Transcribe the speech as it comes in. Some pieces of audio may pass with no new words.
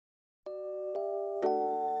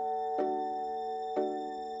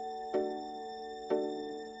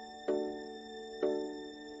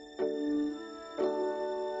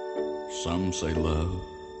Some say love,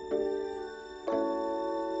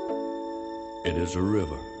 it is a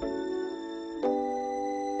river,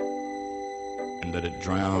 and that it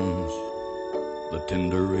drowns the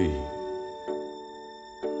tender reed.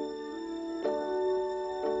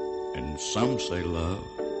 And some say love,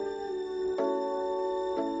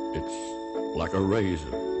 it's like a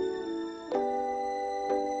razor,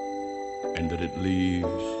 and that it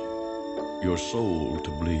leaves your soul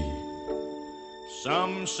to bleed.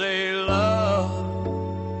 Some say love,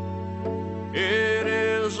 it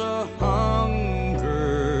is a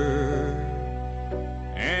hunger,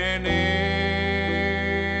 an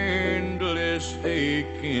endless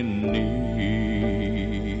aching need.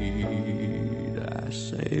 I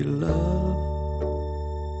say love,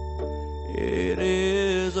 it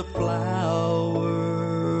is a flower,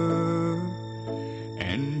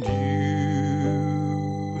 and you,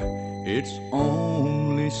 its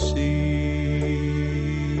only seed.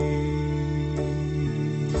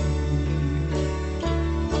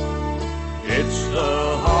 It's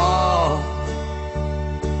the heart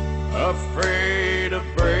afraid of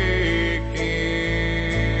breaking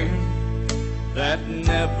that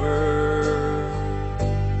never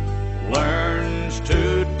learns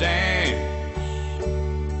to dance.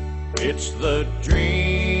 It's the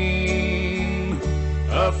dream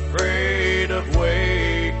afraid of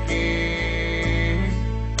waking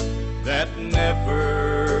that never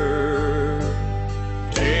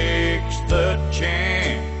takes the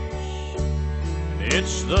chance.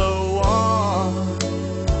 It's the one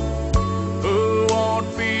who won't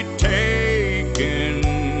be taken,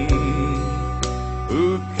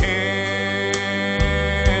 who cannot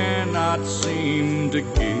seem to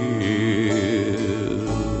give,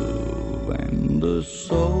 and the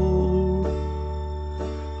soul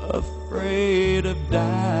afraid of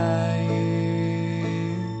dying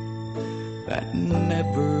that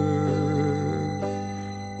never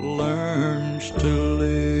learns to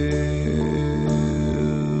live.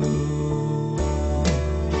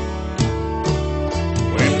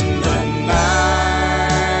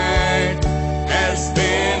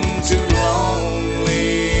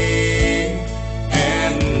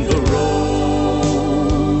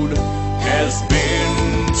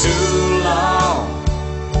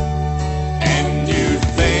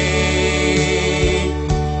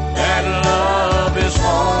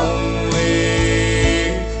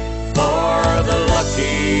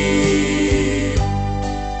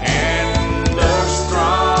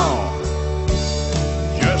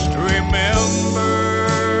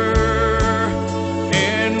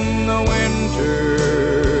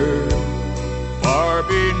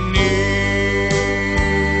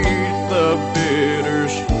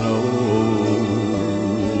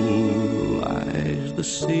 The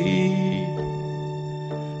seed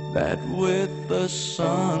that with the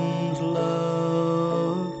sun's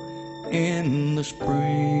love in the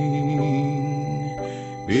spring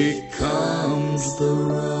becomes the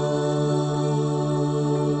rose.